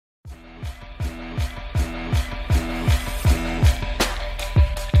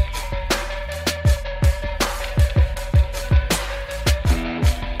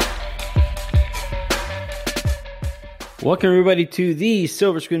Welcome, everybody, to the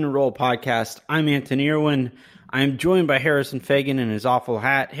Silver Screen and Roll podcast. I'm Anthony Irwin. I'm joined by Harrison Fagan in his awful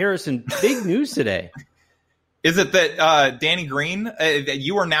hat. Harrison, big news today. Is it that Danny Green,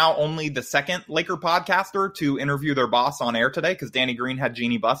 you are now only the second Laker podcaster to interview their boss on air today because Danny Green had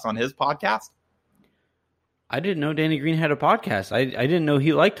Jeannie Buss on his podcast? I didn't know Danny Green had a podcast. I didn't know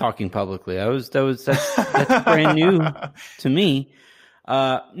he liked talking publicly. That's brand new to me.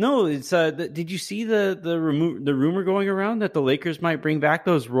 No, it's did you see the rumor going around that the Lakers might bring back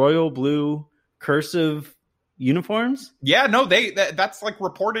those royal blue cursive uniforms? Yeah, no, that's like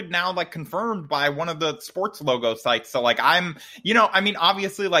reported now, like confirmed by one of the sports logo sites. So like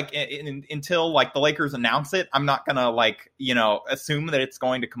obviously like until like the Lakers announce it, I'm not gonna like, assume that it's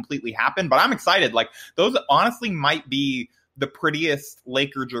going to completely happen, but I'm excited. Like those honestly might be the prettiest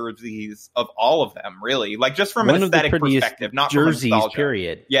Laker jerseys of all of them, really. Like just from an aesthetic perspective, not jerseys, from a nostalgia.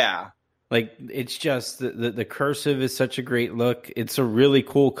 Period. Yeah. Like it's just the cursive is such a great look. It's a really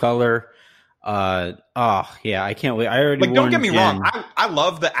cool color. Yeah, I can't wait. I already like. Don't get me wrong. I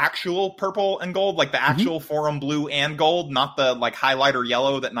love the actual purple and gold, like the actual Forum blue and gold, not the like highlighter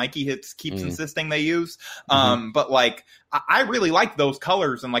yellow that Nike keeps insisting they use. But like I really like those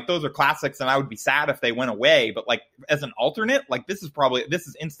colors, and like those are classics, and I would be sad if they went away. But like as an alternate, like this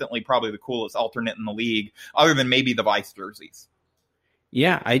is instantly probably the coolest alternate in the league, other than maybe the Vice jerseys.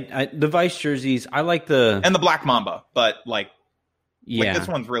 Yeah, I the Vice jerseys. I like the Black Mamba, but like this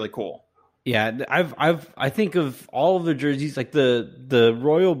one's really cool. Yeah, I think of all of the jerseys, like the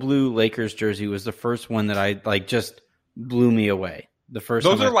royal blue Lakers jersey was the first one that I like just blew me away. The first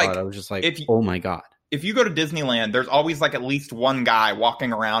time I was just like, oh my God. If you go to Disneyland, there's always like at least one guy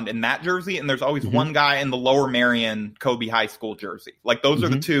walking around in that jersey, and there's always one guy in the Lower Merion Kobe High School jersey. Like those are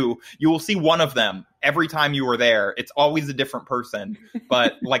the two. You will see one of them every time you are there. It's always a different person,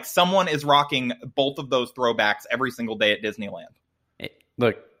 but like someone is rocking both of those throwbacks every single day at Disneyland.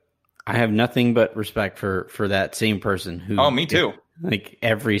 Look, I have nothing but respect for that same person who. Oh, me too. Like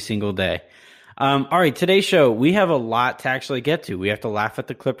every single day. All right, today's show, we have a lot to actually get to. We have to laugh at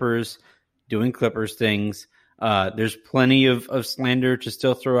the Clippers doing Clippers things. There's plenty of slander to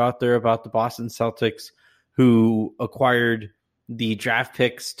still throw out there about the Boston Celtics, who acquired the draft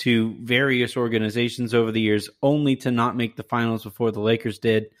picks to various organizations over the years, only to not make the finals before the Lakers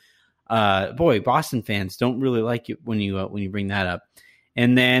did. Boston fans don't really like it when you bring that up.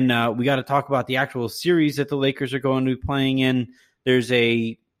 And then we got to talk about the actual series that the Lakers are going to be playing in. There's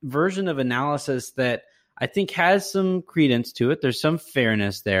a version of analysis that I think has some credence to it. There's some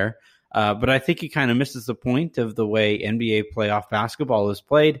fairness there. But I think it kind of misses the point of the way NBA playoff basketball is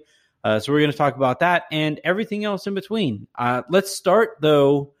played. So we're going to talk about that and everything else in between. Let's start,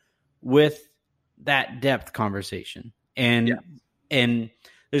 though, with that depth conversation. And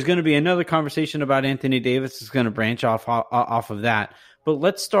there's going to be another conversation about Anthony Davis. It's going to branch off of that. But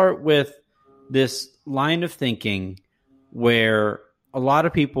let's start with this line of thinking where a lot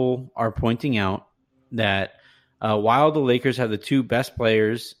of people are pointing out that while the Lakers have the two best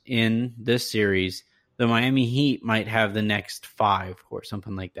players in this series, the Miami Heat might have the next 5 or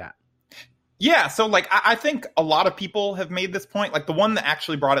something like that. Yeah, so like I think a lot of people have made this point. Like the one that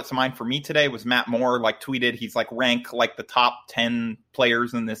actually brought it to mind for me today was Matt Moore, like tweeted he's like rank like the top 10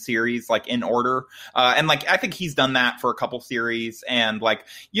 players in this series, like in order. And like I think he's done that for a couple series. And like,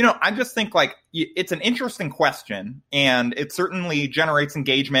 I just think like it's an interesting question, and it certainly generates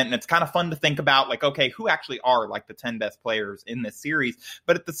engagement, and it's kind of fun to think about like, okay, who actually are like the 10 best players in this series?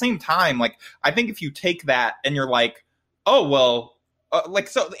 But at the same time, like I think if you take that and you're like, oh, well,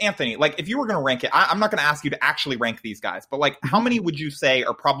 so Anthony, like if you were going to rank it, I'm not going to ask you to actually rank these guys, but like how many would you say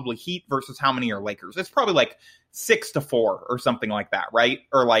are probably Heat versus how many are Lakers? It's probably like 6-4 or something like that, right?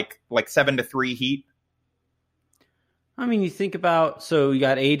 Or like 7-3 Heat. I mean, you think about, so you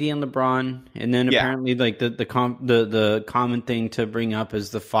got AD and LeBron, and then apparently like the common thing to bring up is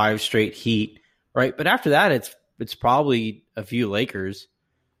the 5 straight Heat, right? But after that, it's probably a few Lakers,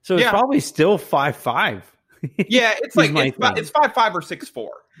 so it's probably still 5-5. Yeah, it's like it's 5-5 or 6-4,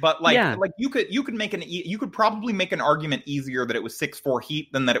 but like you could probably make an argument easier that it was 6-4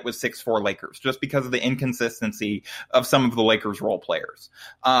 Heat than that it was 6-4 Lakers, just because of the inconsistency of some of the Lakers role players.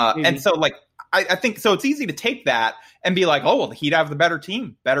 And so like I think so it's easy to take that and be like, oh well, the Heat have the better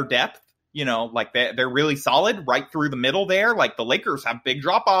team, better depth. Like they're really solid right through the middle there. Like the Lakers have big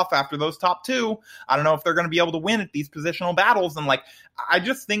drop off after those top 2. I don't know if they're going to be able to win at these positional battles, and like I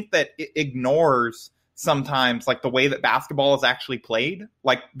just think that it ignores sometimes like the way that basketball is actually played.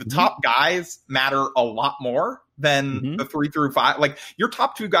 Like the top guys matter a lot more than the 3 through 5. Like your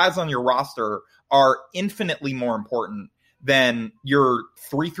top 2 guys on your roster are infinitely more important than your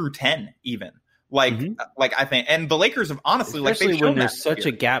 3 through 10 even. Like I think, and the Lakers have honestly, especially like, when there's such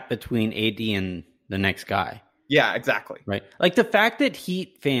a gap between AD and the next guy. Yeah, exactly. Right. Like the fact that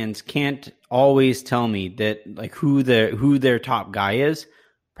Heat fans can't always tell me that like who their top guy is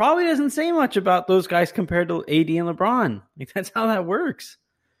probably doesn't say much about those guys compared to AD and LeBron. Like that's how that works.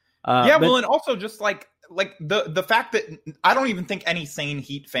 Well, and also just like the fact that I don't even think any sane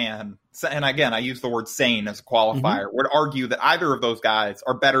Heat fan, and again, I use the word sane as a qualifier, would argue that either of those guys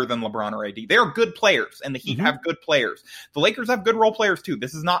are better than LeBron or AD. They are good players, and the Heat have good players. The Lakers have good role players too.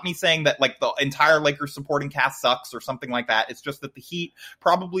 This is not me saying that like the entire Lakers supporting cast sucks or something like that. It's just that the Heat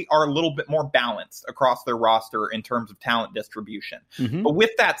probably are a little bit more balanced across their roster in terms of talent distribution. But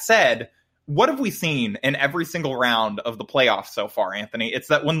with that said, what have we seen in every single round of the playoffs so far, Anthony? It's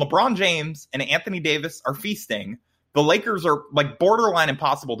that when LeBron James and Anthony Davis are feasting, the Lakers are like borderline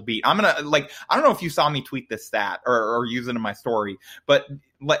impossible to beat. I don't know if you saw me tweet this stat or use it in my story, but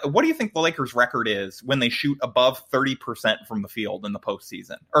what do you think the Lakers' record is when they shoot above 30% from the field in the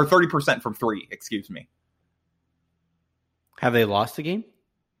postseason? Or 30% from three, excuse me. Have they lost a game?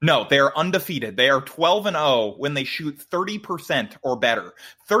 No, they are undefeated. They are 12-0 when they shoot 30% or better.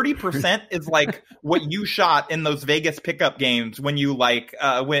 30% is like what you shot in those Vegas pickup games when you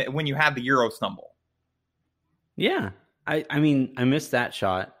when you had the Euro stumble. Yeah. I mean, I missed that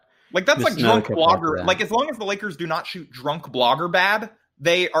shot. Like that's like drunk blogger. Like as long as the Lakers do not shoot drunk blogger bad,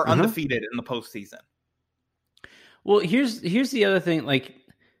 they are undefeated in the postseason. Well, here's the other thing, like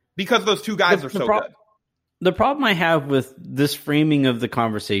because those two guys are so good. The problem I have with this framing of the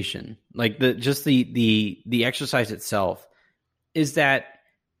conversation, like the exercise itself, is that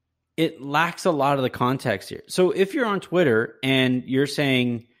it lacks a lot of the context here. So if you're on Twitter and you're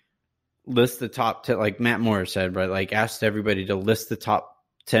saying list the top 10, like Matt Moore said, right? Like asked everybody to list the top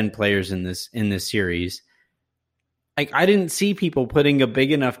 10 players in this series. Like I didn't see people putting a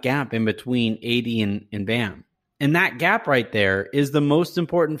big enough gap in between AD and Bam. And that gap right there is the most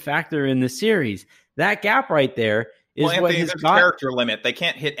important factor in the series. That gap right there is Anthony, what has there's a character limit. They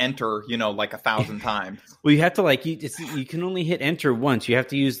can't hit enter, like 1,000 times. Well, you have to you can only hit enter once. You have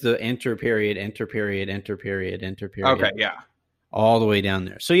to use the enter period, enter period, enter period, enter period. Okay, yeah. All the way down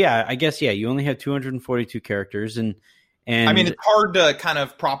there. So yeah, I guess you only have 242 characters and I mean it's hard to kind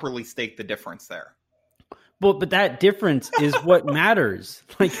of properly state the difference there. Well, but that difference is what matters.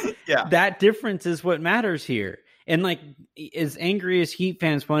 Like that difference is what matters here. And like, as angry as Heat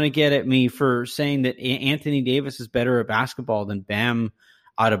fans want to get at me for saying that Anthony Davis is better at basketball than Bam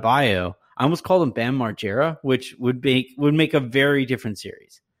Adebayo, I almost called him Bam Margera, which would make a very different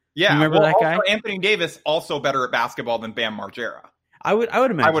series. Yeah, remember that guy? Anthony Davis also better at basketball than Bam Margera. I would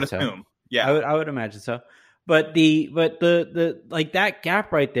imagine. I would assume. Yeah, I would imagine so. But the like that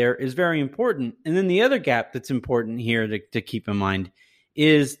gap right there is very important. And then the other gap that's important here to keep in mind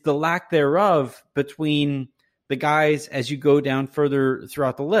is the lack thereof between the guys as you go down further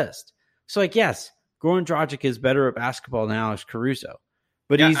throughout the list. So like, yes, Goran Dragic is better at basketball than Alex Caruso,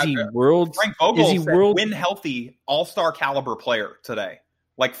 but is he world's? Frank Vogel said win healthy all-star caliber player today.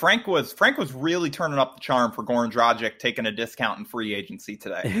 Like Frank was really turning up the charm for Goran Dragic taking a discount in free agency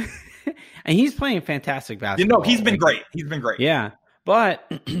today. And he's playing fantastic basketball. He's been great. He's been great. Yeah. But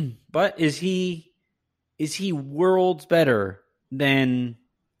is he worlds better than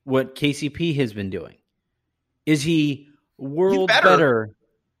what KCP has been doing? Is he worlds better?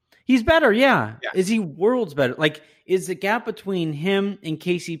 He's better, yeah. Is he worlds better? Like, is the gap between him and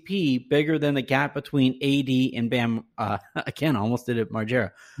KCP bigger than the gap between AD and Bam? Again, I almost did it,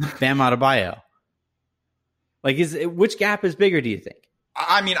 Margera. Bam Adebayo. Like, which gap is bigger? Do you think?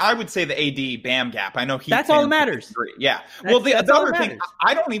 I mean, I would say the AD Bam gap. I know that's all that matters. Yeah. Well, the other thing,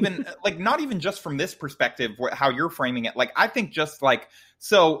 I don't even like, not even just from this perspective, how you're framing it. Like, I think just like,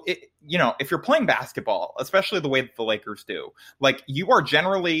 so if you're playing basketball, especially the way that the Lakers do, like you are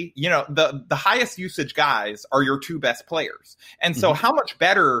generally, the highest usage guys are your two best players. And so how much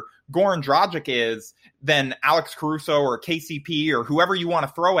better Goran Dragic is than Alex Caruso or KCP or whoever you want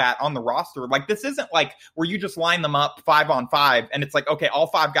to throw at on the roster. Like, this isn't like where you just line them up 5-on-5 and it's like, okay, all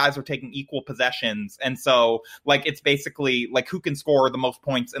five guys are taking equal possessions. And so like, it's basically like who can score the most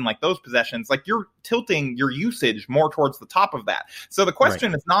points in like those possessions. Like you're tilting your usage more towards the top of that. So the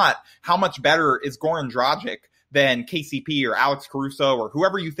question is not how much better is Goran Dragic than KCP or Alex Caruso or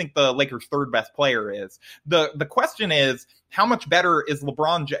whoever you think the Lakers' third best player is. The question is, how much better is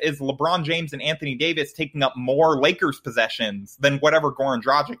LeBron James and Anthony Davis taking up more Lakers possessions than whatever Goran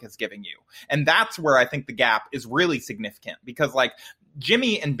Dragic is giving you? And that's where I think the gap is really significant because like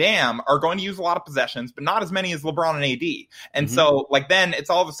Jimmy and Bam are going to use a lot of possessions, but not as many as LeBron and AD. And Mm-hmm. so, like, then it's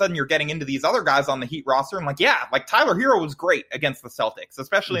all of a sudden you're getting into these other guys on the Heat roster. And, like, yeah, like, Tyler Hero was great against the Celtics,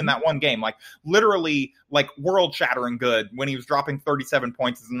 especially in that one game. Like, literally, like, world-shattering good when he was dropping 37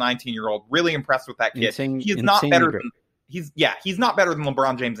 points as a 19-year-old. Really impressed with that kid. He's not better than... He's not better than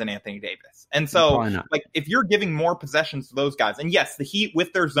LeBron James and Anthony Davis. And so, like, if you're giving more possessions to those guys, and yes, the Heat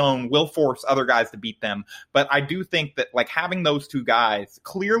with their zone will force other guys to beat them. But I do think that, like, having those two guys,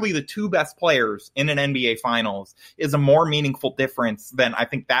 clearly the two best players in an NBA Finals, is a more meaningful difference than I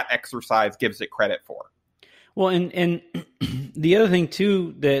think that exercise gives it credit for. Well, and the other thing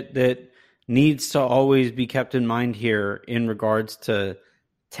too that needs to always be kept in mind here in regards to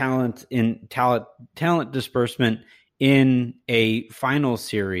talent disbursement in a final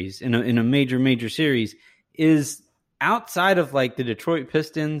series, in a major series, is outside of like the Detroit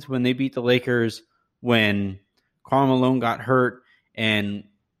Pistons when they beat the Lakers, when Karl Malone got hurt and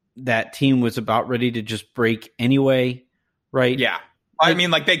that team was about ready to just break anyway, right? Yeah. I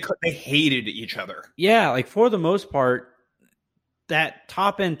mean, like, they hated each other. Yeah, like, for the most part, that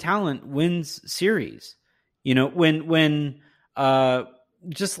top-end talent wins series. You know, when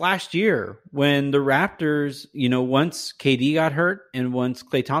just last year, when the Raptors, you know, once KD got hurt and once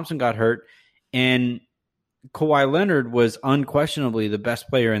Klay Thompson got hurt, and Kawhi Leonard was unquestionably the best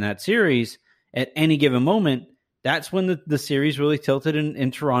player in that series at any given moment, that's when the series really tilted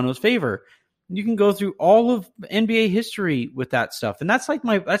in Toronto's favor. You can go through all of NBA history with that stuff. And that's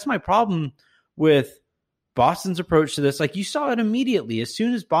my problem with Boston's approach to this. Like, you saw it immediately. As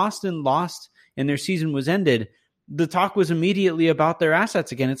soon as Boston lost and their season was ended, the talk was immediately about their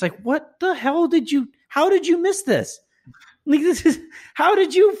assets again. It's like, what the hell how did you miss this? Like,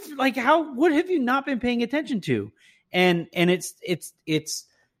 what have you not been paying attention to? And it's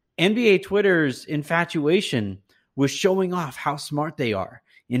NBA Twitter's infatuation with showing off how smart they are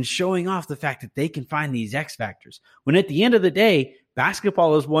and showing off the fact that they can find these X factors. When at the end of the day,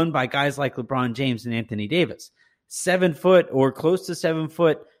 basketball is won by guys like LeBron James and Anthony Davis, 7 foot or close to 7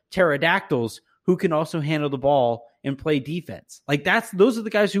 foot pterodactyls who can also handle the ball and play defense. Like, those are the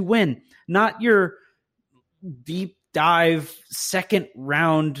guys who win, not your deep dive second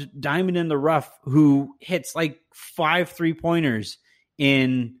round diamond in the rough who hits like 5 3-pointers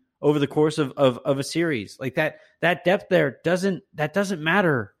over the course of a series. Like, that depth there doesn't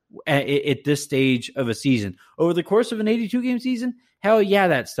matter at this stage of a season. Over the course of an 82 game season, hell yeah,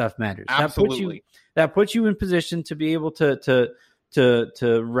 that stuff matters. Absolutely. That puts you in position to be able to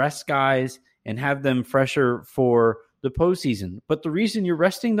rest guys and have them fresher for the postseason. But the reason you're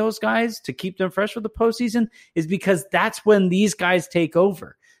resting those guys to keep them fresh for the postseason is because that's when these guys take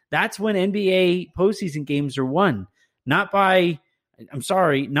over. That's when NBA postseason games are won. Not by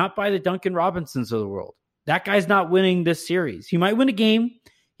the Duncan Robinsons of the world. That guy's not winning this series. He might win a game.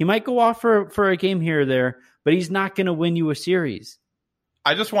 He might go off for a game here or there, but he's not going to win you a series.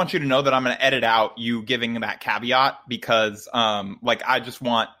 I just want you to know that I'm going to edit out you giving that caveat because, I just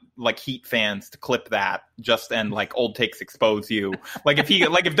want like Heat fans to clip that and like old takes expose you. Like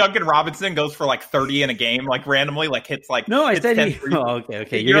if Duncan Robinson goes for like 30 in a game, like randomly, like hits like no, I said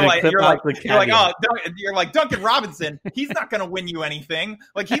okay. You're like Duncan Robinson. He's not going to win you anything.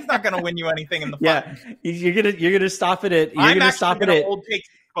 Like he's not going to win you anything in the fight. Yeah, you're gonna stop it at. I'm actually going to old takes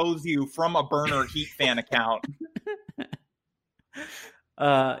expose you from a burner Heat fan account.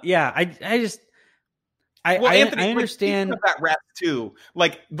 Anthony, I understand that rep too.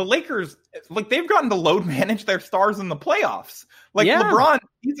 Like the Lakers, like they've gotten to load manage their stars in the playoffs. Like LeBron,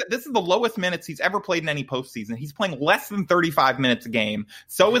 this is the lowest minutes he's ever played in any postseason. He's playing less than 35 minutes a game.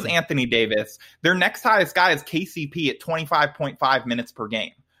 So is Anthony Davis. Their next highest guy is KCP at 25.5 minutes per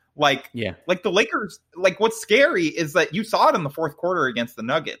game. Like the Lakers, like what's scary is that you saw it in the fourth quarter against the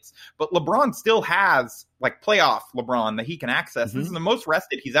Nuggets, but LeBron still has like playoff LeBron that he can access. Mm-hmm. This is the most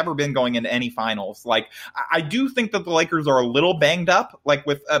rested he's ever been going into any finals. Like I do think that the Lakers are a little banged up, like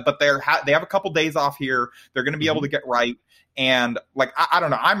but they have a couple days off here. They're going to be able to get right. And like, I don't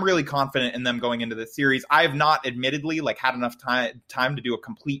know, I'm really confident in them going into this series. I have not admittedly like had enough time to do a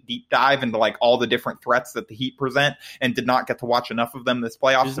complete deep dive into like all the different threats that the Heat present and did not get to watch enough of them this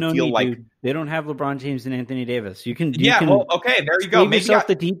playoffs to feel like they don't have LeBron James and Anthony Davis. You can okay, there you go. Maybe yourself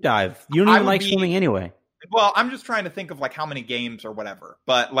the deep dive. You don't even like swimming anyway. Well, I'm just trying to think of like how many games or whatever,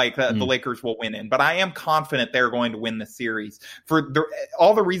 but like the Lakers will win in. But I am confident they're going to win the series for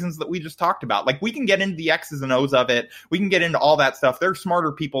all the reasons that we just talked about. Like we can get into the X's and O's of it. We can get into all that stuff. They're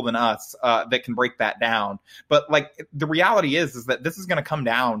smarter people than us that can break that down. But like the reality is that this is going to come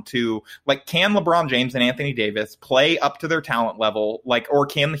down to like, can LeBron James and Anthony Davis play up to their talent level? Like, or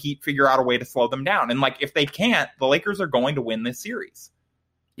can the Heat figure out a way to slow them down? And like, if they can't, the Lakers are going to win this series.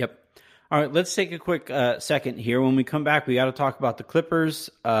 Yep. All right, let's take a quick second here. When we come back, we got to talk about the Clippers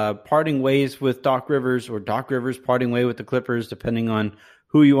parting ways with Doc Rivers, or Doc Rivers parting way with the Clippers, depending on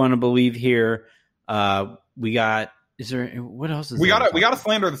who you want to believe here. We got. Is there what else? We got to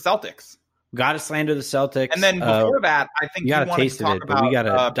slander the Celtics. Got to slander the Celtics, and then before that, I think you wanted to talk about we got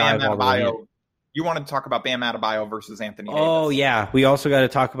to dive all the way. You wanted to talk about Bam Adebayo versus Anthony Davis. Oh, yeah. We also got to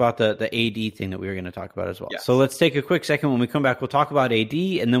talk about the AD thing that we were going to talk about as well. Yes. So let's take a quick second. When we come back, we'll talk about AD,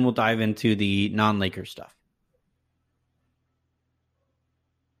 and then we'll dive into the non-Lakers stuff.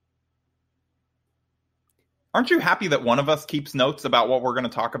 Aren't you happy that one of us keeps notes about what we're going to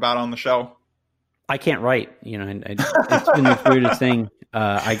talk about on the show? I can't write. You know, it's been the weirdest thing.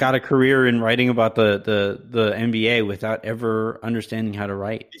 I got a career in writing about the NBA without ever understanding how to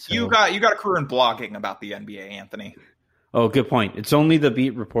write. So. You got a career in blogging about the NBA, Anthony. Oh, good point. It's only the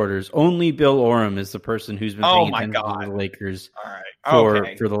beat reporters. Only Bill Oram is the person who's been paying attention to the Lakers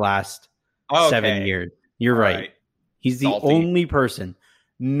for the last 7 years. You're right. He's the only person.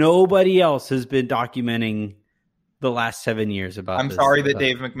 Nobody else has been documenting the last 7 years about I'm sorry that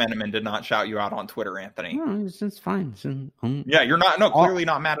Dave McMenamin did not shout you out on Twitter, Anthony. No, it's fine. Yeah, you're not. No, clearly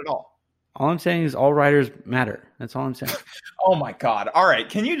not mad at all. All I'm saying is all writers matter. That's all I'm saying. Oh, my God. All right.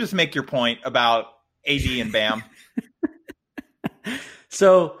 Can you just make your point about AD and Bam?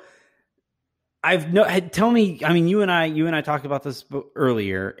 So tell me, I mean, you and I talked about this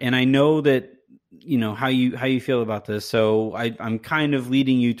earlier, and I know that, you know, how you feel about this. So I'm kind of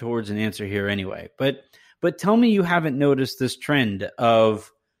leading you towards an answer here anyway, but tell me you haven't noticed this trend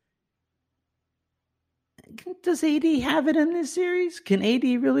of, does AD have it in this series? Can AD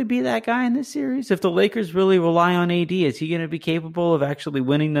really be that guy in this series? If the Lakers really rely on AD, is he going to be capable of actually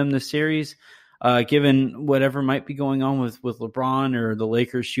winning them this series, given whatever might be going on with LeBron or the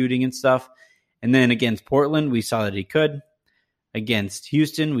Lakers shooting and stuff? And then against Portland, we saw that he could. Against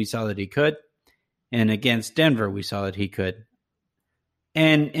Houston, we saw that he could. And against Denver, we saw that he could.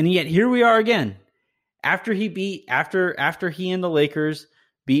 And yet here we are again. After he and the Lakers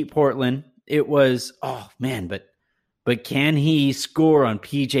beat Portland, it was, oh man, but can he score on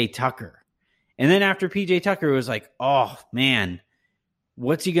PJ Tucker? And then after PJ Tucker, it was like, oh man,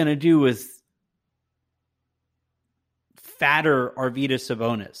 what's he gonna do with fatter Arvydas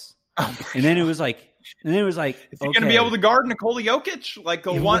Sabonis? And then it was like, is he going to be able to guard Nikola Jokic? Like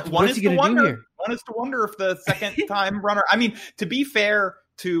one is to wonder. One is to wonder if the second time runner. I mean, to be fair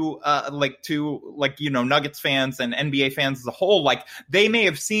to Nuggets fans and NBA fans as a whole, like they may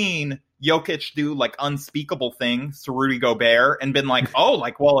have seen Jokic do like unspeakable things to Rudy Gobert and been like, oh,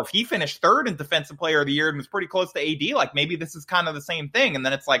 like, well, if he finished third in Defensive Player of the Year and was pretty close to AD, like maybe this is kind of the same thing. And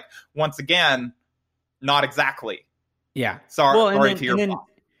then it's like, once again, not exactly. Yeah. Sorry to your point.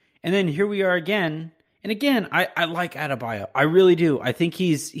 And then here we are again. And again, I like Adebayo. I really do. I think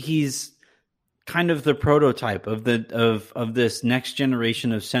he's kind of the prototype of this next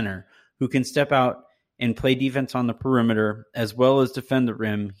generation of center who can step out and play defense on the perimeter as well as defend the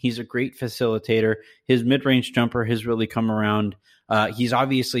rim. He's a great facilitator. His mid-range jumper has really come around. He's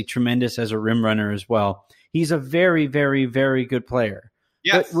obviously tremendous as a rim runner as well. He's a very, very, very good player.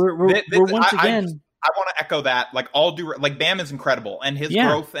 Yes. But we're once again... I want to echo that. Like Bam is incredible, and his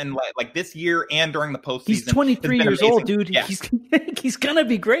growth, and like this year and during the postseason. He's 23 years old, dude. Yeah. He's gonna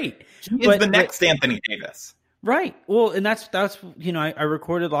be great. He's the next Anthony Davis, right? Well, and that's I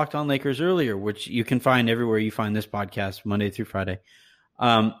recorded Locked On Lakers earlier, which you can find everywhere you find this podcast, Monday through Friday.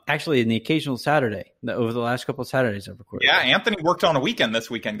 Actually, in the occasional Saturday, over the last couple of Saturdays, I've recorded. Yeah, Anthony worked on a weekend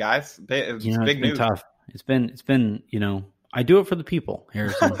this weekend, guys. It's big news. Tough. It's been I do it for the people,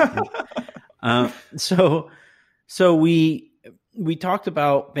 Harrison. So we talked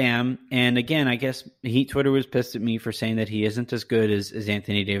about Bam, and again, I guess Heat Twitter was pissed at me for saying that he isn't as good as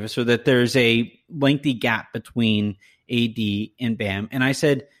Anthony Davis, or that there's a lengthy gap between AD and Bam. And I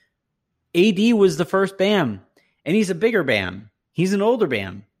said, AD was the first Bam, and he's a bigger Bam. He's an older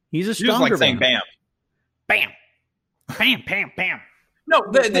Bam. He's a stronger Bam. Saying Bam. Bam. Bam, bam, bam. No,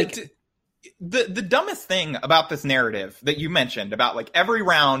 the dumbest thing about this narrative that you mentioned about like every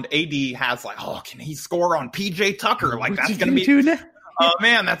round AD has like, oh, can he score on PJ Tucker? Like that's going to be oh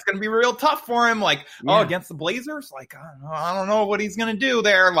man, that's going to be real tough for him. Like, against the Blazers, like, I don't know what he's going to do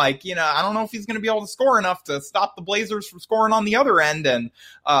there. Like, I don't know if he's going to be able to score enough to stop the Blazers from scoring on the other end. And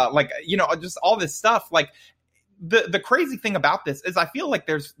just all this stuff. Like, the crazy thing about this is I feel like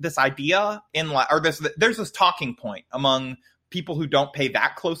there's this idea there's this talking point among people who don't pay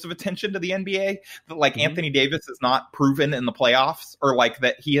that close of attention to the NBA that like Anthony Davis is not proven in the playoffs, or like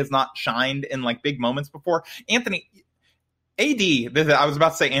that he has not shined in like big moments before. I was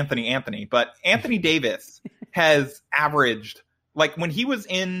about to say Anthony, but Anthony Davis has averaged, like when he was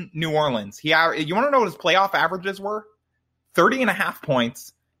in New Orleans, you want to know what his playoff averages were? 30.5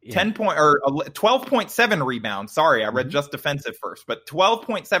 points. 12.7 rebounds. Sorry, I read just defensive first, but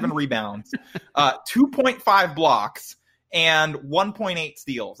 12.7 rebounds, 2.5 blocks, and 1.8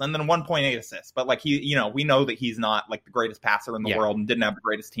 steals, and then 1.8 assists. But like we know that he's not like the greatest passer in the world and didn't have the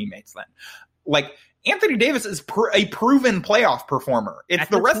greatest teammates then. Like Anthony Davis is a proven playoff performer. It's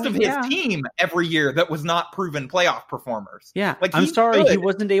the rest of his team every year that was not proven playoff performers. Yeah, like I'm sorry he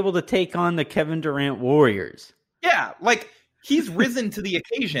wasn't able to take on the Kevin Durant Warriors. Yeah, like he's risen to the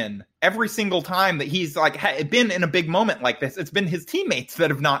occasion every single time that he's like been in a big moment like this. It's been his teammates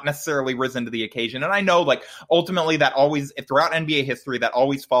that have not necessarily risen to the occasion. And I know like ultimately that always, throughout NBA history, that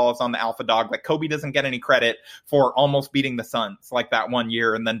always falls on the alpha dog. Like Kobe doesn't get any credit for almost beating the Suns like that one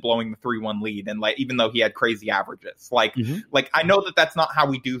year and then blowing the 3-1 lead. And like, even though he had crazy averages, like I know that that's not how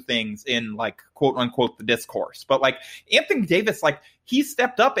we do things in like quote unquote the discourse, but like Anthony Davis, like he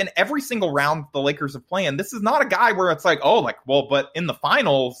stepped up in every single round the Lakers have played. This is not a guy where it's like, oh, like, well, but in the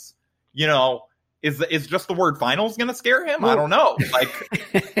finals, is just the word finals going to scare him? I don't know. Like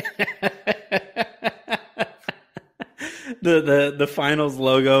the finals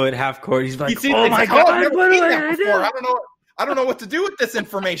logo at half court. He's like, oh my God, I've never seen that before. I don't know what to do with this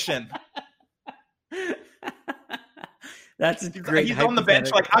information. That's great. He's on the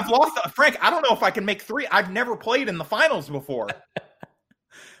bench. Like, I've lost Frank. I don't know if I can make 3. I've never played in the finals before.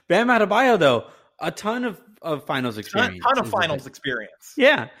 Bam Adebayo, though, a ton of finals experience. Ton of finals experience.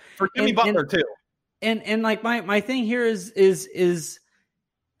 Yeah. For Jimmy Butler too. And like my thing here is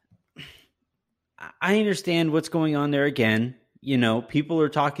I understand what's going on there again. People are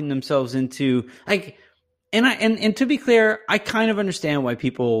talking themselves into like, and to be clear, I kind of understand why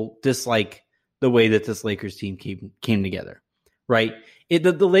people dislike the way that this Lakers team came together, right?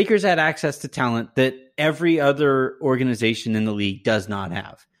 The Lakers had access to talent that every other organization in the league does not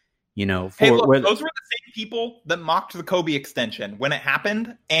have. Those were the same people that mocked the Kobe extension when it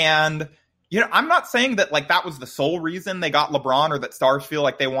happened. And, I'm not saying that like that was the sole reason they got LeBron or that stars feel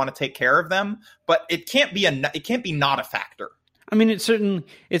like they want to take care of them, but it can't be not a factor. I mean, it's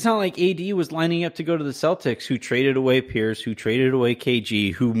not like AD was lining up to go to the Celtics, who traded away Pierce, who traded away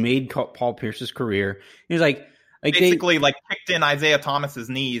KG, who made Paul Pierce's career. He was like basically kicked in Isaiah Thomas's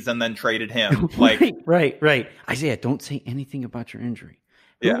knees and then traded him. Like right. Isaiah, don't say anything about your injury.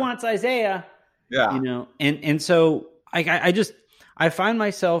 Who wants Isaiah? Yeah. And so I find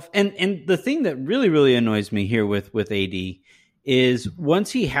myself, and the thing that really, really annoys me here with AD is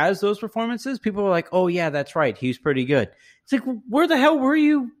once he has those performances, people are like, oh yeah, that's right, he's pretty good. It's like, where the hell were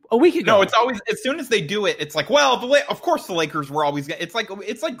you a week ago? No, it's always, as soon as they do it, it's like, well, of course the Lakers were always going to,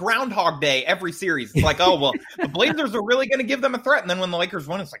 it's like Groundhog Day every series. It's like, oh, well, the Blazers are really going to give them a threat. And then when the Lakers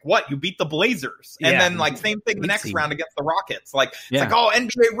win, it's like, what? You beat the Blazers. And then like same thing the next round against the Rockets. Like, it's like, oh,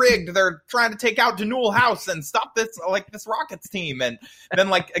 NBA rigged. They're trying to take out Danuel House and stop this Rockets team. And then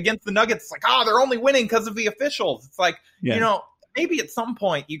like against the Nuggets, it's like, oh, they're only winning because of the officials. It's like, maybe at some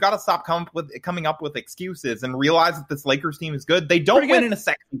point you got to stop coming up with excuses and realize that this Lakers team is good. They don't win in a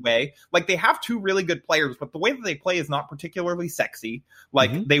sexy way. Like they have 2 really good players, but the way that they play is not particularly sexy.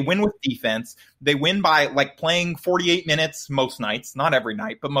 Like they win with defense. They win by like playing 48 minutes most nights, not every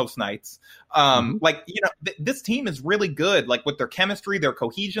night, but most nights. This team is really good. Like with their chemistry, their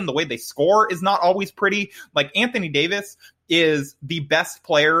cohesion, the way they score is not always pretty. Like Anthony Davis is the best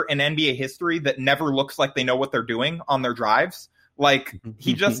player in NBA history that never looks like they know what they're doing on their drives. Like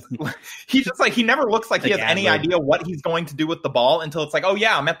he never looks like he has any idea what he's going to do with the ball until it's like, oh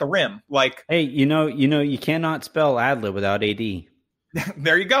yeah, I'm at the rim. Like, hey, you cannot spell ad-lib without AD.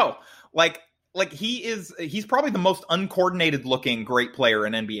 There you go. Like he's probably the most uncoordinated looking great player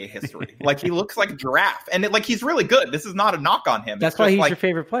in NBA history. Like he looks like a giraffe, and he's really good. This is not a knock on him. That's why he's your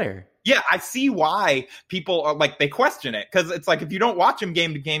favorite player. Yeah, I see why people are like, they question it, because it's like if you don't watch him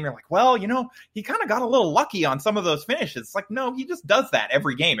game to game, you're like, well, he kind of got a little lucky on some of those finishes. It's like, no, he just does that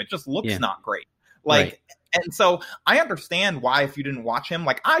every game. It just looks not great. Like, And so I understand why, if you didn't watch him,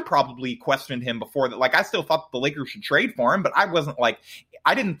 like I probably questioned him before that. Like I still thought the Lakers should trade for him, but I wasn't like,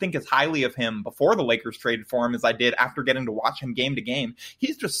 I didn't think as highly of him before the Lakers traded for him as I did after getting to watch him game to game.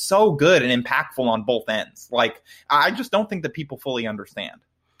 He's just so good and impactful on both ends. Like I just don't think that people fully understand.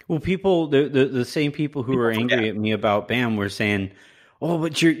 Well, people, the same people who were angry at me about Bam were saying, "Oh,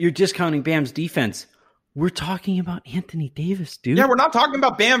 but you're discounting Bam's defense." We're talking about Anthony Davis, dude. Yeah, we're not talking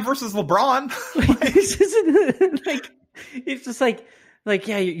about Bam versus LeBron. This isn't like, it's just like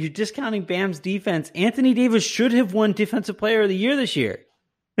yeah, you're discounting Bam's defense. Anthony Davis should have won Defensive Player of the Year this year.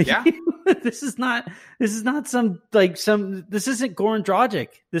 Yeah, this is not some this isn't Goran Dragic.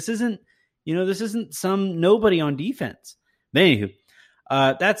 This isn't some nobody on defense. But anywho,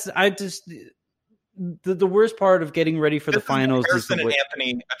 the worst part of getting ready for the finals is Harrison and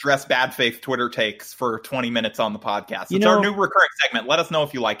Anthony address bad faith Twitter takes for 20 minutes on the podcast. It's our new recurring segment. Let us know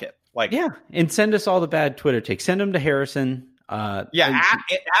if you like it. And send us all the bad Twitter takes. Send them to Harrison. At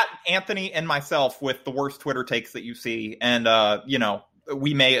Anthony and myself with the worst Twitter takes that you see, and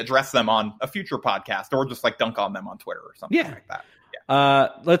we may address them on a future podcast, or just like dunk on them on Twitter or something like that.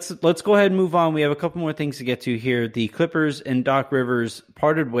 Let's go ahead and move on. We have a couple more things to get to here. The Clippers and Doc Rivers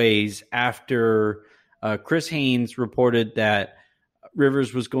parted ways after Chris Haynes reported that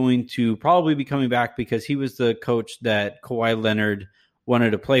Rivers was going to probably be coming back because he was the coach that Kawhi Leonard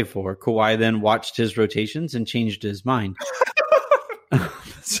wanted to play for. Kawhi then watched his rotations and changed his mind.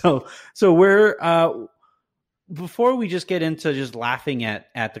 So we're before we just get into just laughing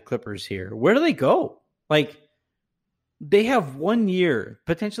at the Clippers here, where do they go? Like, they have 1 year,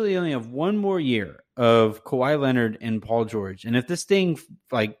 potentially only have one more year of Kawhi Leonard and Paul George. And if this thing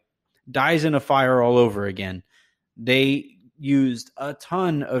like dies in a fire all over again, they used a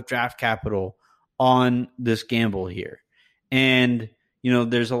ton of draft capital on this gamble here. And,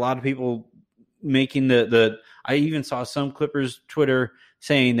 there's a lot of people making I even saw some Clippers Twitter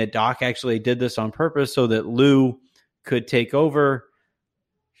saying that Doc actually did this on purpose so that Lou could take over.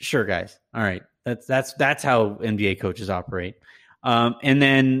 Sure, guys. All right. That's how NBA coaches operate. And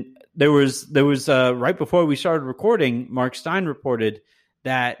then there was right before we started recording, Mark Stein reported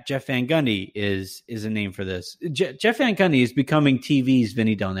that Jeff Van Gundy is a name for this. Jeff Van Gundy is becoming TV's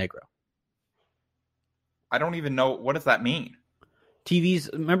Vinny Del Negro. I don't even know, what does that mean?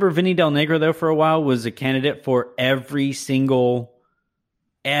 Remember Vinny Del Negro though for a while was a candidate for every single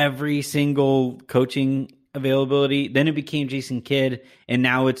coaching availability. Then it became Jason Kidd, and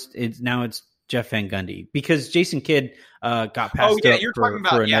now it's Jeff Van Gundy because Jason Kidd got passed. Oh yeah, up you're for, talking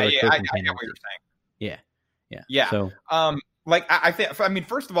about for I another get what you're saying. Yeah. So I mean,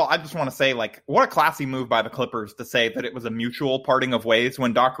 first of all, I just want to say, like, what a classy move by the Clippers to say that it was a mutual parting of ways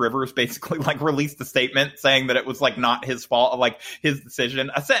when Doc Rivers basically like released a statement saying that it was like not his fault, like his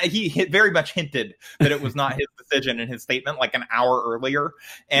decision. He very much hinted that it was not his decision in his statement like an hour earlier.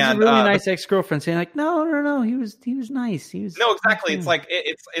 And he's a really nice ex-girlfriend saying like, no, he was nice. He was no, exactly. It's like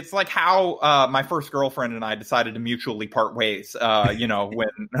it's like how my first girlfriend and I decided to mutually part ways.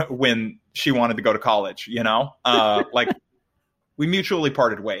 When she wanted to go to college, like. We mutually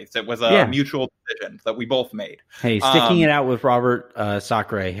parted ways. It was a mutual decision that we both made. Hey, sticking it out with Robert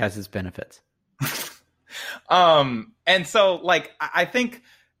Sacre has its benefits. And so, like, I think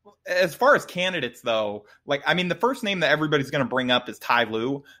as far as candidates, though, like, I mean, the first name that everybody's going to bring up is Ty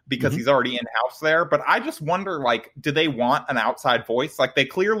Lue because he's already in-house there. But I just wonder, like, do they want an outside voice? Like, they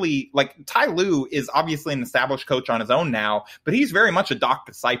clearly, like, Ty Lue is obviously an established coach on his own now, but he's very much a Doc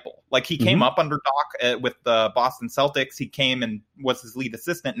disciple. Like, he came up under Doc with the Boston Celtics. He came and was his lead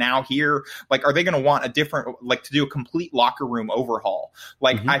assistant now here. Like, are they going to want a different, like, to do a complete locker room overhaul?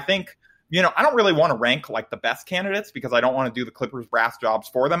 Like, I think... I don't really want to rank like the best candidates because I don't want to do the Clippers brass jobs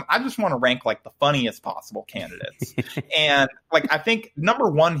for them. I just want to rank like the funniest possible candidates. And like, I think number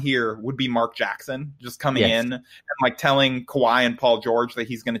one here would be Mark Jackson just coming in and like telling Kawhi and Paul George that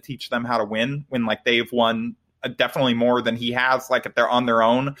he's going to teach them how to win when like they've won definitely more than he has, like if they're on their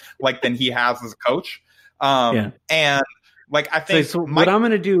own, like than he has as a coach. And like, I think so what I'm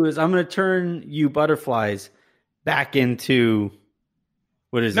going to do is I'm going to turn you butterflies back into...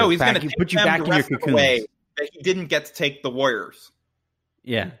 What is it? No, he's going to put you back in your cocoons. Way that he didn't get to take the Warriors.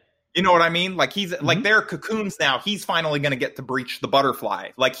 Yeah. You know what I mean? Like he's like they're cocoons now. He's finally going to get to breach the butterfly.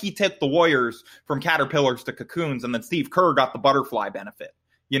 Like he took the Warriors from caterpillars to cocoons, and then Steve Kerr got the butterfly benefit.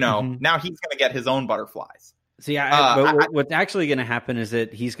 Now he's going to get his own butterflies. See, but what's actually going to happen is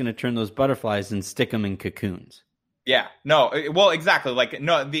that he's going to turn those butterflies and stick them in cocoons. Yeah, no, well, exactly. Like,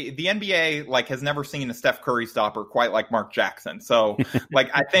 no, the NBA like has never seen a Steph Curry stopper quite like Mark Jackson. So, like,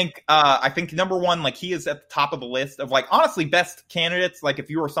 I think number one, like, he is at the top of the list of like honestly best candidates. Like, if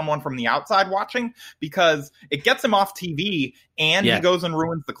you were someone from the outside watching, because it gets him off TV and he goes and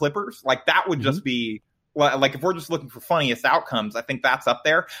ruins the Clippers. Like, that would just be like, if we're just looking for funniest outcomes, I think that's up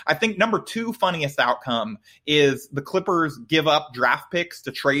there. I think number two funniest outcome is the Clippers give up draft picks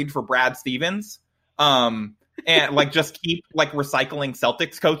to trade for Brad Stevens. And like just keep like recycling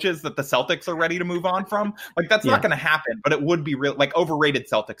Celtics coaches that the Celtics are ready to move on from. Like, that's not going to happen, but it would be real, like overrated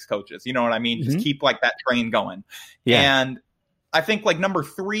Celtics coaches. You know what I mean? Just keep like that train going. And I think like number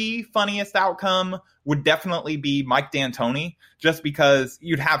three funniest outcome would definitely be Mike D'Antoni, just because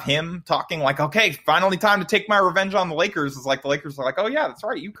you'd have him talking like, okay, finally time to take my revenge on the Lakers. It's like the Lakers are like, oh yeah, that's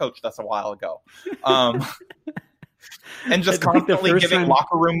right, you coached us a while ago. And just constantly giving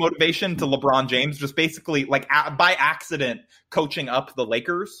locker room motivation to LeBron James, just basically like by accident coaching up the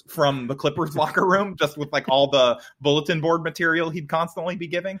Lakers from the Clippers locker room, just with like all the bulletin board material he'd constantly be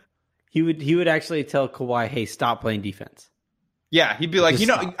giving. He would actually tell Kawhi, hey, stop playing defense. Yeah, he'd be like,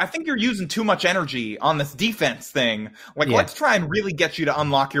 I think you're using too much energy on this defense thing. Like, let's try and really get you to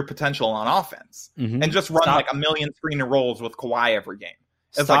unlock your potential on offense and just run like a million screen and rolls with Kawhi every game.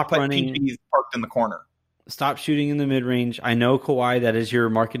 It's like running PGs parked in the corner. Stop shooting in the mid-range. I know, Kawhi, that is your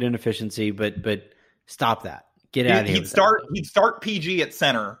market inefficiency, but stop that. Get out of here. He'd start PG at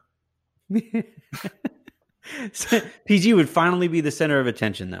center. PG would finally be the center of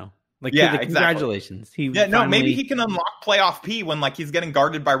attention, though. Like, congratulations. Exactly. Maybe he can unlock playoff P when like he's getting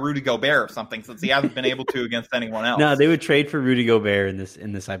guarded by Rudy Gobert or something, since he hasn't been able to against anyone else. No, they would trade for Rudy Gobert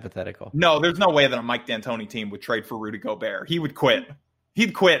in this hypothetical. No, there's no way that a Mike D'Antoni team would trade for Rudy Gobert. He would quit.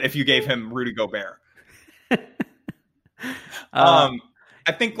 He'd quit if you gave him Rudy Gobert.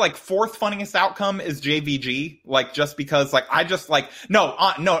 I think like fourth funniest outcome is JVG, like just because like I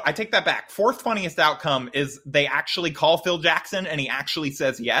take that back. Fourth funniest outcome is they actually call Phil Jackson and he actually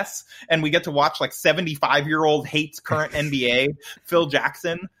says yes, and we get to watch like 75-year-old hates current NBA Phil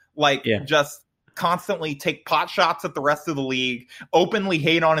Jackson just constantly take pot shots at the rest of the league, openly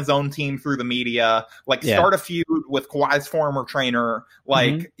hate on his own team through the media, like start a feud with Kawhi's former trainer,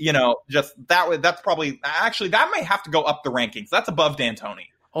 like, just that's probably, actually, that might have to go up the rankings. That's above D'Antoni.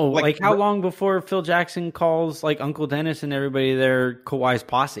 Oh, like how long before Phil Jackson calls like Uncle Dennis and everybody there Kawhi's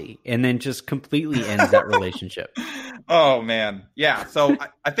posse and then just completely ends that relationship? Oh, man. Yeah. So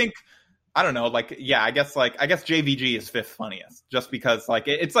I think, I don't know, like, yeah, I guess JVG is fifth funniest, just because like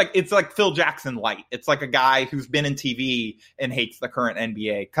it's like Phil Jackson light. It's like a guy who's been in TV and hates the current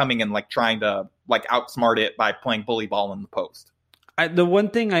NBA coming and like trying to like outsmart it by playing bully ball in the post. The one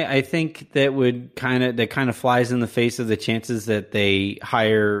thing I think that kind of flies in the face of the chances that they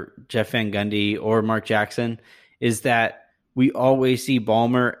hire Jeff Van Gundy or Mark Jackson is that we always see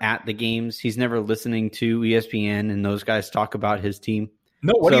Ballmer at the games. He's never listening to ESPN and those guys talk about his team.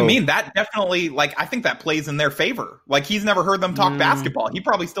 No, what do you mean? That definitely, like, I think that plays in their favor. Like, he's never heard them talk basketball. He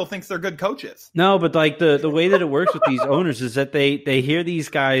probably still thinks they're good coaches. No, but like the way that it works with these owners is that they hear these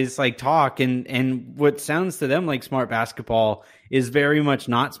guys like talk and what sounds to them like smart basketball is very much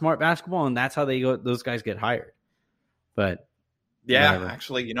not smart basketball, and that's how those guys get hired. But yeah, whatever.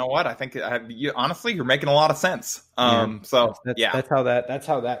 Actually, you know what? I think honestly, you're making a lot of sense. That's how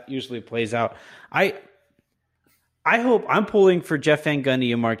that usually plays out. I hope I'm pulling for Jeff Van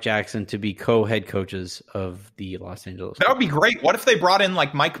Gundy and Mark Jackson to be co-head coaches of the Los Angeles. That would be great. What if they brought in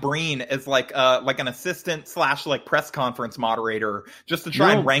like Mike Breen as like an assistant / like press conference moderator just to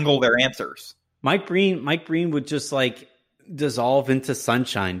try and wrangle their answers? Mike Breen would just like dissolve into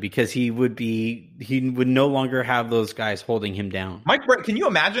sunshine because he would no longer have those guys holding him down. Mike Breen, can you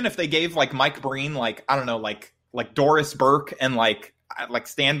imagine if they gave like Mike Breen like, I don't know, like Doris Burke and like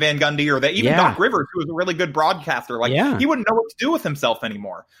Stan Van Gundy or even Doc Rivers, who was a really good broadcaster. Like he wouldn't know what to do with himself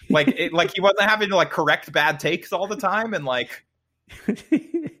anymore. Like like he wasn't having to like correct bad takes all the time and like.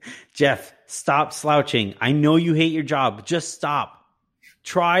 Jeff, stop slouching. I know you hate your job. Just stop.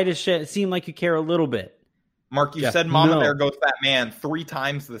 Try to seem like you care a little bit. Mark, you said "Mama, there goes that man" 3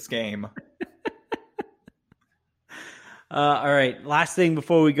 times this game. All right. Last thing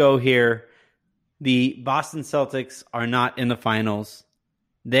before we go here. The Boston Celtics are not in the finals.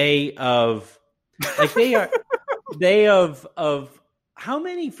 They of how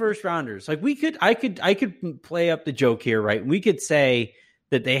many first rounders? Like I could play up the joke here, right? We could say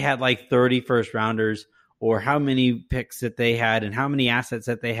that they had like 30 first rounders or how many picks that they had and how many assets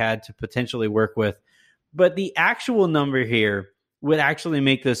that they had to potentially work with. But the actual number here would actually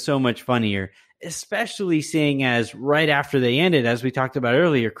make this so much funnier, especially seeing as right after they ended, as we talked about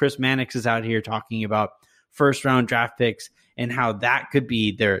earlier, Chris Mannix is out here talking about first round draft picks and how that could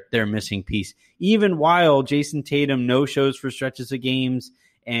be their missing piece. Even while Jason Tatum no shows for stretches of games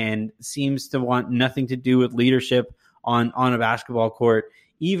and seems to want nothing to do with leadership on a basketball court,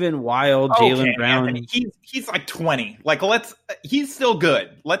 even while Jaylen Brown, Anthony, he's like 20. Like he's still good.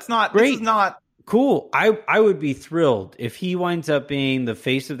 Let's not. Great. This is not cool. I would be thrilled if he winds up being the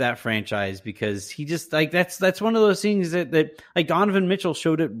face of that franchise, because he just like that's one of those things that like Donovan Mitchell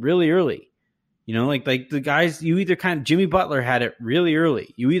showed it really early. You know, like the guys, you either kind of, Jimmy Butler had it really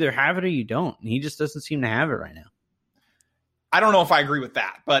early. You either have it or you don't. And he just doesn't seem to have it right now. I don't know if I agree with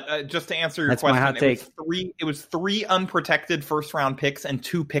that, but just to answer your question, my hot take. It was three unprotected first round picks and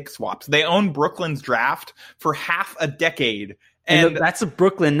 2 pick swaps. They owned Brooklyn's draft for half a decade. And that's the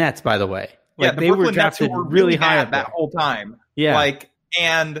Brooklyn Nets, by the way. Like, they were drafted really high up that whole time. Yeah. Like,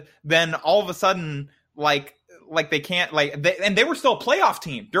 and then all of a sudden, like they can't, and they were still a playoff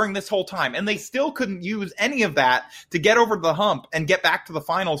team during this whole time, and they still couldn't use any of that to get over the hump and get back to the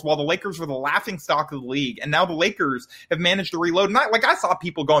finals, while the Lakers were the laughing stock of the league. And now the Lakers have managed to reload. And I saw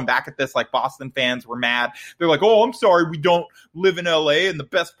people going back at this, like Boston fans were mad. They're like, oh, I'm sorry, we don't live in LA and the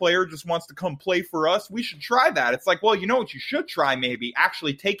best player just wants to come play for us. We should try that. It's like, well, you know what you should try? Maybe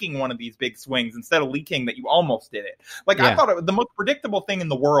actually taking one of these big swings instead of leaking that you almost did it. I thought the most predictable thing in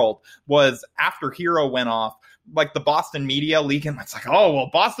the world was after Hero went off, like the Boston media leaking, it's like, oh, well,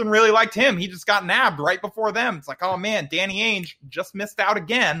 Boston really liked him. He just got nabbed right before them. It's like, oh man, Danny Ainge just missed out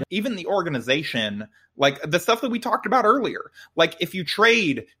again. Even the organization, like the stuff that we talked about earlier, like if you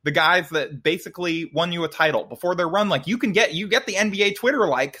trade the guys that basically won you a title before their run, like you get the NBA Twitter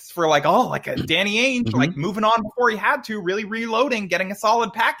likes for like, oh, like a Danny Ainge, like moving on before he had to, really reloading, getting a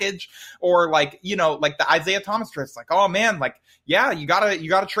solid package, or like, you know, like the Isaiah Thomas trade. It's like, oh man, like, yeah, you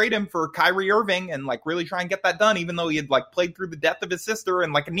gotta trade him for Kyrie Irving and like really try and get that done, even though he had like played through the death of his sister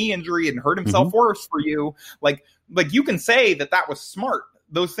and like a knee injury and hurt himself worse for you. Like you can say that was smart.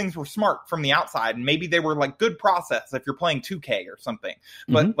 Those things were smart from the outside, and maybe they were like good process if you're playing 2K or something.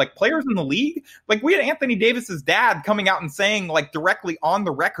 But like players in the league, like we had Anthony Davis's dad coming out and saying like directly on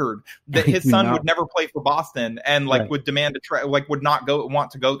the record that his son would never play for Boston and like would demand would not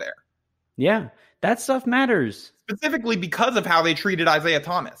want to go there. Yeah, that stuff matters. Specifically because of how they treated Isaiah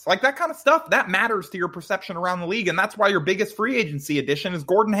Thomas. Like that kind of stuff, that matters to your perception around the league. And that's why your biggest free agency addition is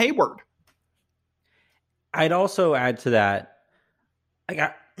Gordon Hayward. I'd also add to that,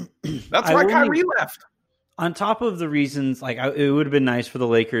 that's why Kyrie left. On top of the reasons, it would have been nice for the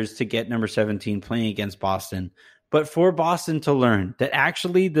Lakers to get number 17 playing against Boston, but for Boston to learn that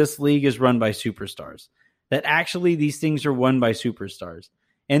actually this league is run by superstars, that actually these things are won by superstars.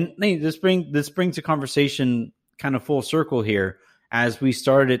 And this brings a conversation kind of full circle here, as we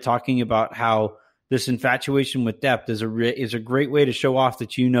started talking about how this infatuation with depth is a great way to show off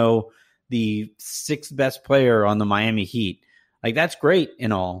that you know the 6th best player on the Miami Heat. Like, that's great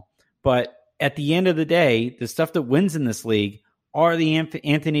and all, but at the end of the day, the stuff that wins in this league are the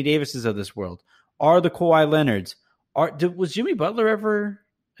Anthony Davises of this world, are the Kawhi Leonards. Was Jimmy Butler ever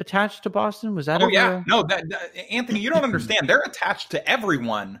attached to Boston? Was that? Oh yeah, no, Anthony, you don't understand. They're attached to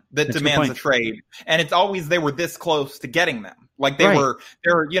everyone that demands a trade, and it's always they were this close to getting them. Like they were,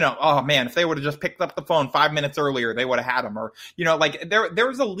 you know, oh man, if they would have just picked up the phone 5 minutes earlier, they would have had him. Or, you know, like there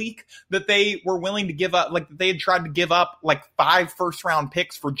was a leak that they were willing to give up, like they had tried to give up like 5 first-round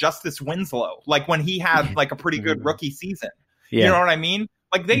picks for Justice Winslow, like when he had like a pretty good rookie season. Yeah. You know what I mean?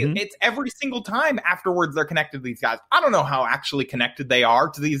 Like it's every single time afterwards they're connected to these guys. I don't know how actually connected they are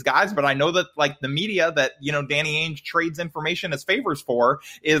to these guys, but I know that like the media that, you know, Danny Ainge trades information as favors for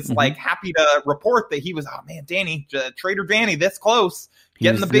is like happy to report that he was, oh man, Trader Danny this close,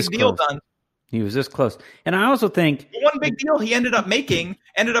 getting the big deal done. He was this close. And I also think the one big deal he ended up making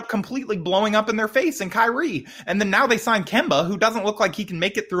ended up completely blowing up in their face in Kyrie. And then now they signed Kemba, who doesn't look like he can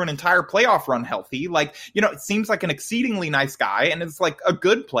make it through an entire playoff run healthy. Like, you know, it seems like an exceedingly nice guy and it's like a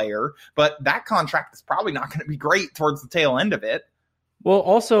good player, but that contract is probably not going to be great towards the tail end of it. Well,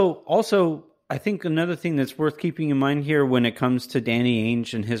 also, I think another thing that's worth keeping in mind here when it comes to Danny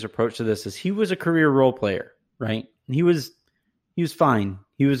Ainge and his approach to this is he was a career role player, right? And he was fine.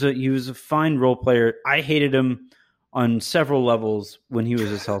 He was a fine role player. I hated him on several levels when he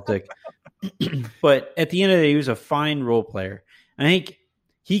was a Celtic. But at the end of the day, he was a fine role player. And I think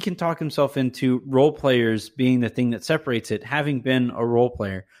he can talk himself into role players being the thing that separates it, having been a role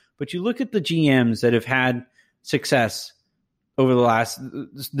player. But you look at the GMs that have had success over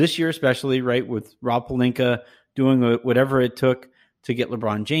this year especially, right, with Rob Pelinka doing whatever it took to get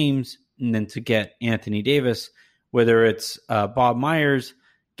LeBron James and then to get Anthony Davis, whether it's Bob Myers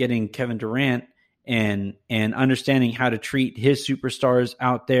getting Kevin Durant and understanding how to treat his superstars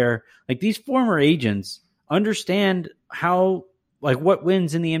out there. Like these former agents understand how, like, what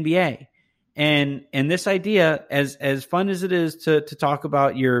wins in the NBA. And this idea, as fun as it is to talk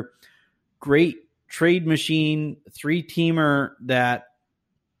about your great trade machine 3-teamer that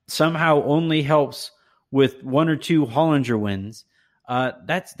somehow only helps with 1 or 2 Hollinger wins,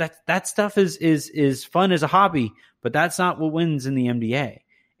 that stuff is fun as a hobby, but that's not what wins in the NBA.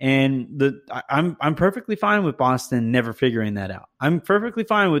 And I'm perfectly fine with Boston never figuring that out. I'm perfectly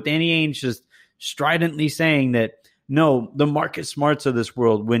fine with Danny Ainge just stridently saying that, no, the Marcus Smarts of this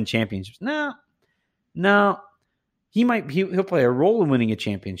world win championships. No. He'll play a role in winning a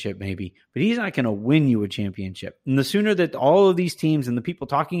championship maybe, but he's not going to win you a championship. And the sooner that all of these teams and the people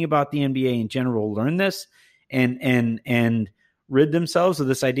talking about the NBA in general learn this and rid themselves of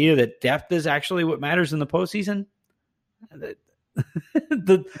this idea that depth is actually what matters in the postseason,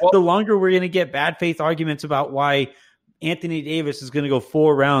 the longer we're going to get bad faith arguments about why Anthony Davis is going to go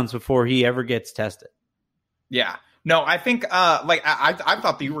 4 rounds before he ever gets tested. Yeah. No, I think I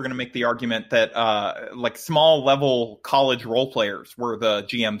thought that you were going to make the argument that like small level college role players were the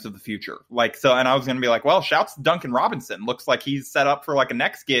GMs of the future. Like, so, and I was going to be like, well, shouts to Duncan Robinson. Looks like he's set up for like a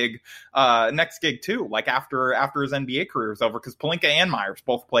next gig too. Like after his NBA career is over, because Pelinka and Myers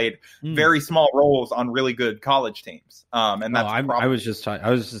both played very small roles on really good college teams. And that's I was just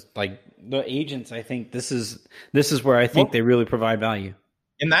like the agents. I think this is where I think they really provide value.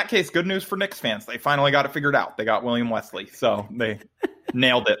 In that case, good news for Knicks fans. They finally got it figured out. They got William Wesley, so they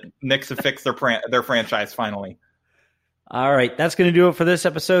nailed it. Knicks have fixed their franchise finally. All right, that's going to do it for this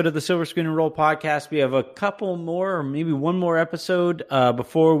episode of the Silver Screen and Roll podcast. We have a couple more, or maybe one more episode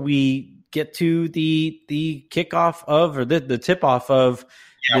before we get to the kickoff of, or the tip off of.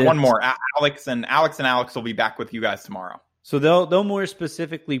 Yeah, one more. Alex and Alex will be back with you guys tomorrow. So they'll more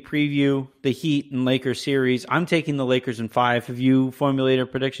specifically preview the Heat and Lakers series. I'm taking the Lakers in 5. Have you formulated a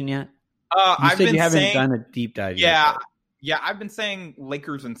prediction yet? You haven't done a deep dive yet. Yeah, I've been saying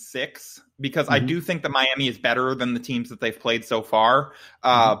Lakers in 6 because I do think that Miami is better than the teams that they've played so far.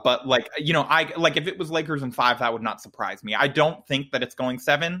 But if it was Lakers in 5, that would not surprise me. I don't think that it's going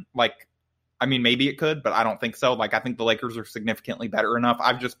 7. I mean, maybe it could, but I don't think so. I think the Lakers are significantly better enough.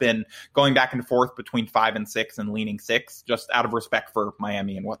 I've just been going back and forth between 5 and 6 and leaning 6, just out of respect for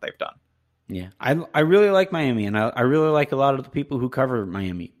Miami and what they've done. Yeah, I really like Miami, and I really like a lot of the people who cover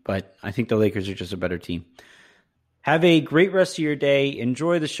Miami, but I think the Lakers are just a better team. Have a great rest of your day.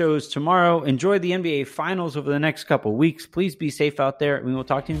 Enjoy the shows tomorrow. Enjoy the NBA Finals over the next couple weeks. Please be safe out there, and we will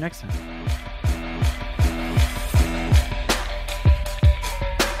talk to you next time.